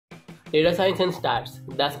Data science and stats.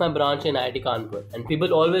 That's my branch in IIT Kanpur. And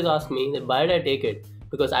people always ask me that why did I take it?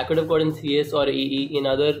 Because I could have gotten CS or EE in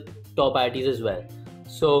other top IITs as well.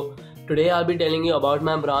 So today I'll be telling you about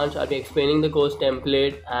my branch. I'll be explaining the course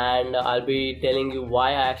template and I'll be telling you why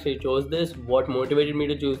I actually chose this, what motivated me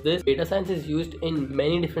to choose this. Data science is used in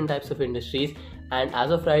many different types of industries, and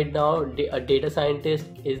as of right now, a data scientist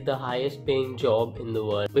is the highest paying job in the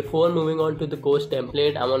world. Before moving on to the course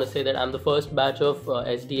template, I want to say that I'm the first batch of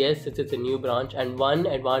SDS since it's a new branch, and one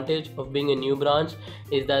advantage of being a new branch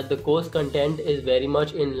is that the course content is very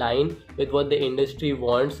much in line with what the industry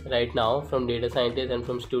wants right now from data scientists and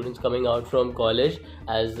from students coming out from college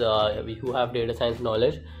as who have data science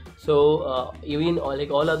knowledge. So even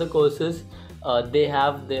like all other courses, they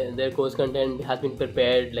have their course content has been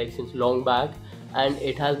prepared like since long back, and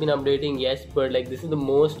it has been updating, yes, but like this is the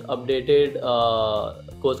most updated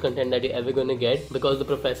course content that you're ever going to get, because the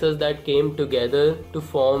professors that came together to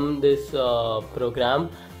form this program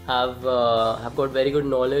have got very good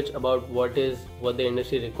knowledge about what the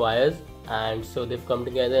industry requires, and so they've come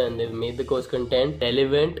together and they've made the course content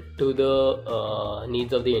relevant to the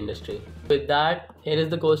needs of the industry. With that, here is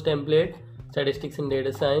the course template: statistics and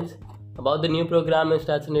data science. About the new program in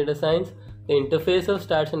stats and data science: the interface of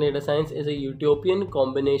stats and data science is a utopian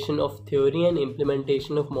combination of theory and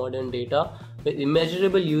implementation of modern data with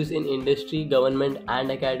immeasurable use in industry, government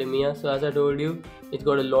and academia. So as I told you, it's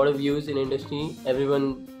got a lot of use in industry.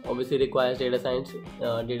 Everyone obviously requires data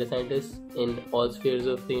scientists in all spheres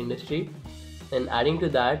of the industry. And adding to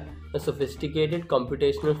that, a sophisticated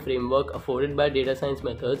computational framework afforded by data science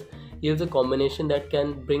methods yields a combination that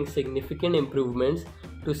can bring significant improvements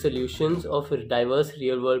to solutions of diverse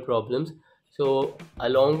real-world problems. So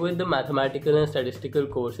along with the mathematical and statistical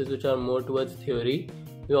courses, which are more towards theory,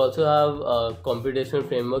 we also have computational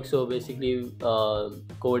frameworks, so basically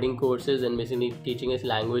coding courses and basically teaching us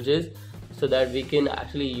languages so that we can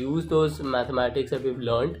actually use those mathematics that we've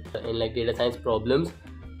learned in like data science problems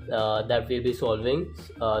that we'll be solving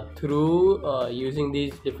through using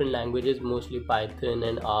these different languages, mostly Python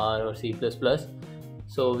and R or C++.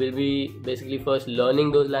 So we'll be basically first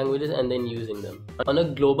learning those languages and then using them. On a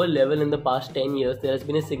global level, in the past 10 years, there has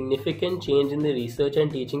been a significant change in the research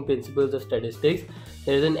and teaching principles of statistics.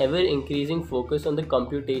 There is an ever increasing focus on the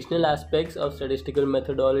computational aspects of statistical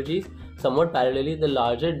methodologies. Somewhat parallelly, the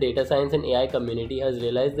larger data science and AI community has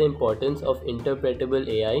realized the importance of interpretable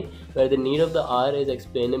AI, where the need of the hour is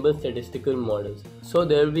explainable statistical models. So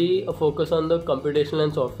there will be a focus on the computational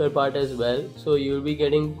and software part as well. So you will be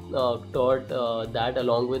getting taught that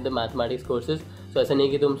along with the mathematics courses. So ऐसा नहीं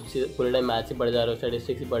कि तुम पूरे time maths ही पढ़े जा रहे हो,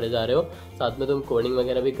 statistics ही पढ़े जा रहे हो, साथ में तुम कोडिंग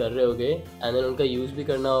वगैरह भी कर रहे होगे, एंड देन उनका यूज़ भी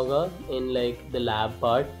करना होगा in like the lab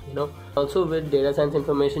part, you know. Also with data science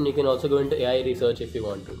information, you can also go into AI research if you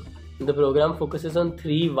want to. The program focuses on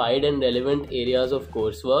 3 wide and relevant areas of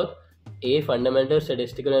coursework: A. Fundamental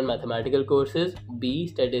statistical and mathematical courses, B.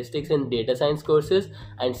 Statistics and data science courses,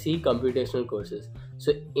 and C. Computational courses.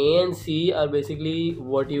 So A and C are basically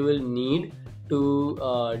what you will need to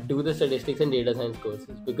do the statistics and data science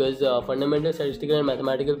courses, because fundamental statistical and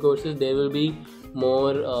mathematical courses, they will be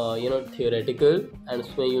more theoretical, and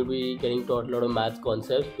so you'll be getting taught a lot of maths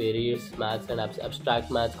concepts, various maths and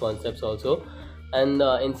abstract maths concepts also. And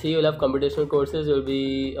in C, you'll have computational courses. You'll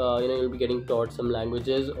be you'll be getting taught some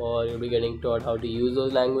languages, or you'll be getting taught how to use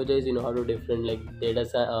those languages, how to different like data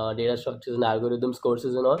structures and algorithms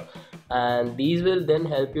courses and all. And these will then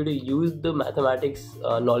help you to use the mathematics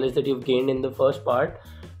knowledge that you've gained in the first part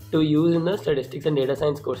to use in the statistics and data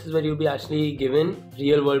science courses, where you'll be actually given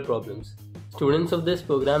real world problems. Students of this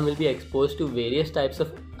program will be exposed to various types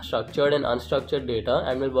of structured and unstructured data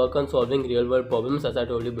and will work on solving real world problems, as I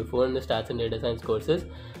told you before, in the stats and data science courses.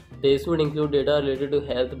 This would include data related to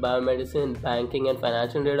health, biomedicine, banking and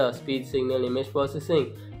financial data, speech, signal, image processing,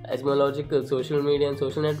 cosmological, social media and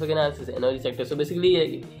social network analysis, energy sector. So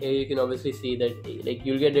basically here you can obviously see that like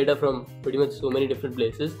you'll get data from pretty much so many different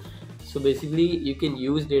places. So basically you can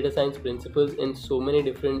use data science principles in so many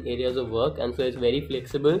different areas of work, and so it's very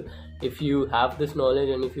flexible. If you have this knowledge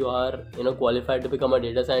and if you are qualified to become a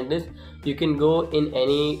data scientist, you can go in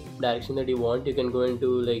any direction that you want. You can go into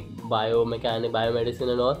like biomedicine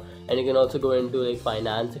and all, and you can also go into like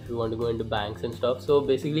finance if you want to go into banks and stuff. So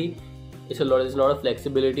basically there's a lot of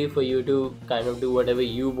flexibility for you to kind of do whatever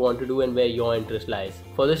you want to do and where your interest lies.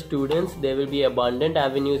 For the students, there will be abundant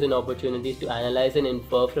avenues and opportunities to analyze and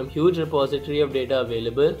infer from huge repository of data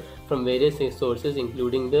available from various sources,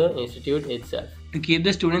 including the institute itself. To keep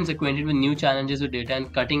the students acquainted with new challenges with data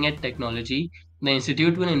and cutting edge technology, The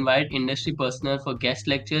institute will invite industry personnel for guest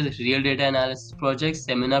lectures, real data analysis projects,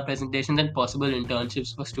 seminar presentations, and possible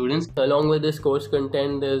internships for students. Along with this course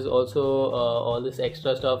content, there's also all this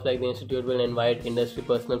extra stuff, like the institute will invite industry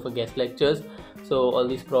personnel for guest lectures. So all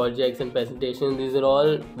these projects and presentations, these are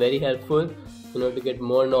all very helpful, to get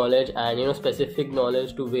more knowledge and specific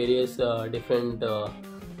knowledge to various different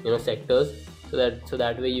sectors, so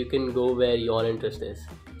that way you can go where your interest is.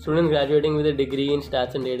 Students graduating with a degree in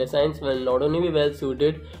stats and data science will not only be well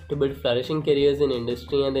suited to build flourishing careers in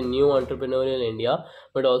industry and the new entrepreneurial India,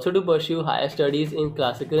 but also to pursue higher studies in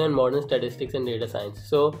classical and modern statistics and data science.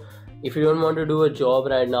 So if you don't want to do a job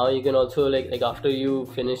right now, you can also like after you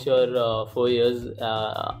finish your 4 years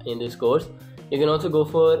in this course, you can also go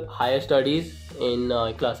for higher studies in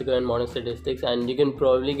classical and modern statistics, and you can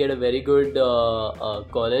probably get a very good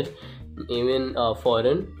college, even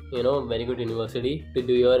foreign, very good university to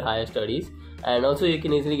do your higher studies. And also you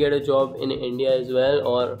can easily get a job in India as well,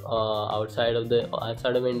 or outside of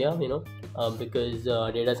India, because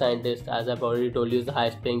data scientist, as I've already told you, is the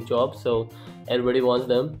highest paying job, so everybody wants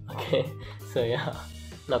them. Okay, so yeah.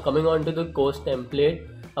 Now coming on to the course template,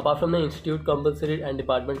 apart from the institute compulsory and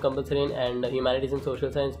department compulsory and humanities and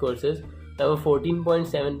social science courses, we have a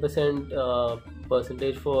 14.7%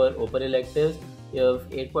 percentage for open electives. You have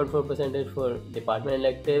 8.4% for department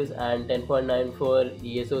electives and 10.9% for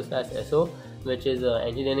ESO/SO, which is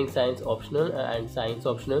engineering science optional and science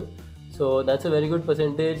optional. So that's a very good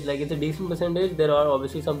percentage, like it's a decent percentage. There are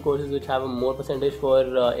obviously some courses which have a more percentage for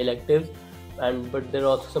electives, but there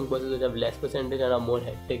are also some courses which have less percentage and are more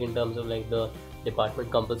hectic in terms of like the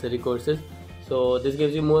department compulsory courses. So this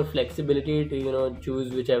gives you more flexibility to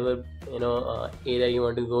choose whichever area you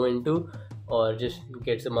want to go into, or just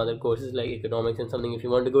get some other courses like economics and something. If you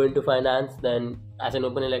want to go into finance, then as an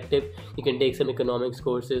open elective you can take some economics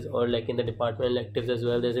courses, or like in the department electives as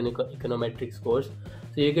well, there's an econometrics course,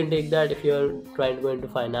 so you can take that if you're trying to go into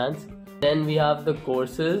finance. Then we have the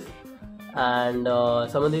courses, and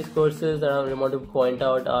some of these courses that I want to point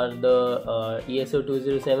out are the ESO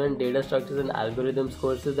 207 data structures and algorithms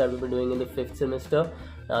courses that we've been doing in the 5th semester.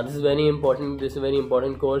 Now this is very important. This is a very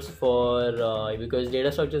important course for because data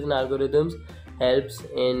structures and algorithms helps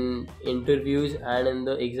in interviews and in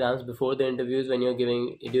the exams before the interviews, when you're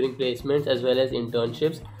giving during placements as well as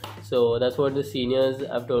internships. So that's what the seniors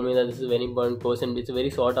have told me, that this is a very important course and it's a very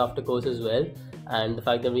sought after course as well. And the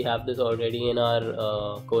fact that we have this already in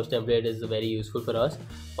our course template is very useful for us.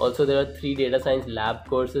 Also, there are 3 data science lab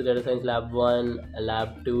courses: data science lab 1,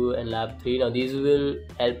 lab 2 and lab 3. Now these will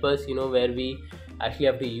help us where we actually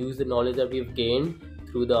have to use the knowledge that we've gained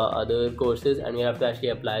through the other courses, and we have to actually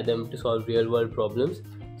apply them to solve real world problems.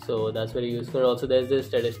 So that's very useful. Also, there's the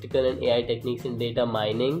statistical and AI techniques in data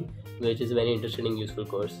mining, which is a very interesting and useful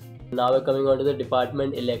course. Now we're coming on to the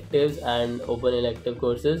department electives and open elective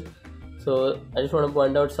courses. So I just want to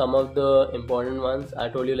point out some of the important ones. I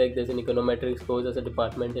told you like there's an econometrics course as a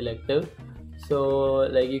department elective. So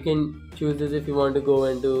like you can choose this if you want to go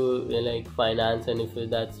into like finance, and if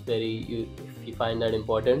you find that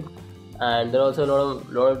important. And there are also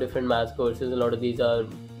a lot of different maths courses. A lot of these are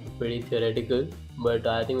pretty theoretical, but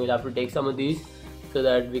I think we'll have to take some of these so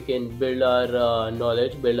that we can build our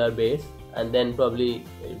knowledge, build our base, and then probably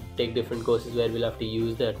take different courses where we'll have to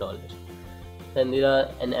use that knowledge. Then there are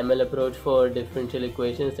an ML approach for differential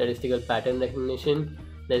equations, statistical pattern recognition.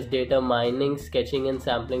 There's data mining, sketching and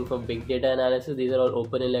sampling for big data analysis. These are all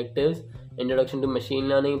open electives. Introduction to machine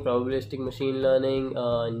learning, probabilistic machine learning,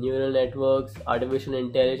 neural networks, artificial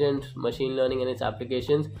intelligence, machine learning and its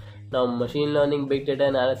applications. Now machine learning, big data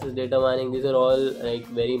analysis, data mining, these are all like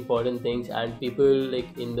very important things, and people like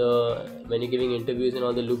when you're giving interviews and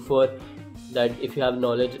all, they look for that if you have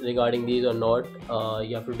knowledge regarding these or not.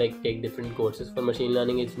 You have to take different courses. For machine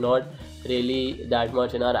learning, it's not really that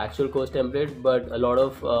much in our actual course template, but a lot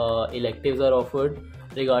of electives are offered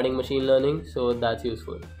regarding machine learning, so that's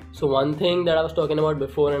useful. So one thing that I was talking about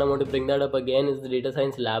before, and I want to bring that up again, is the data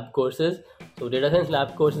science lab courses. So data science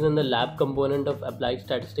lab courses and the lab component of applied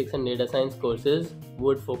statistics and data science courses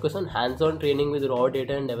would focus on hands-on training with raw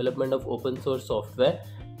data and development of open source software.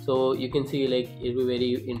 So you can see like it'll be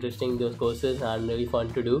very interesting, those courses, and really fun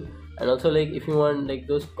to do. And also like if you want like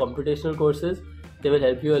those computational courses, they will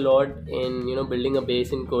help you a lot in building a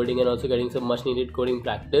base in coding and also getting some much needed coding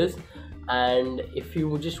practice. And if you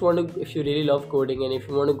really love coding and if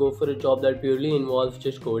you want to go for a job that purely involves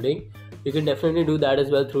just coding, you can definitely do that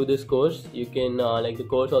as well through this course. You can the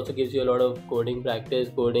course also gives you a lot of coding practice,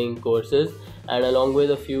 coding courses, and along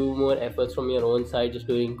with a few more efforts from your own side, just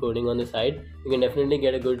doing coding on the side, you can definitely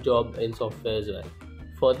get a good job in software as well.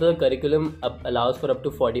 Further, the curriculum allows for up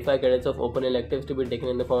to 45 credits of open electives to be taken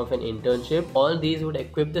in the form of an internship. All these would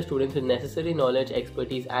equip the students with necessary knowledge,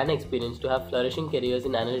 expertise and experience to have flourishing careers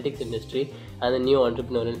in analytics industry and the new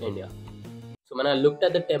entrepreneurial India. So when I looked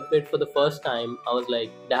at the template for the first time, I was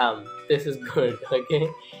like, damn, this is good, okay?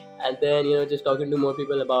 And then, just talking to more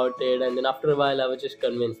people about it, and then after a while I was just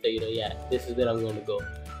convinced that, yeah, this is where I'm going to go.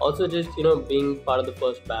 Also just, being part of the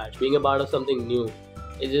first batch, being a part of something new,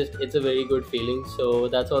 it's a very good feeling. So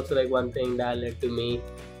that's also like one thing that led to me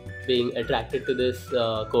being attracted to this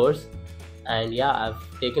course. And yeah,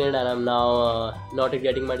 I've taken it and I'm now not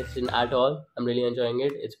regretting my decision at all. I'm really enjoying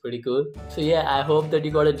it. It's pretty cool. So yeah, I hope that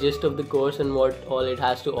you got a gist of the course and what all it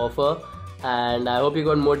has to offer. And I hope you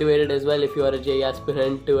got motivated as well if you are a JEE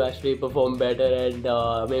aspirant to actually perform better and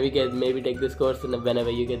maybe take this course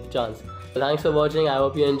whenever you get the chance. So thanks for watching. I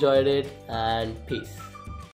hope you enjoyed it, and peace.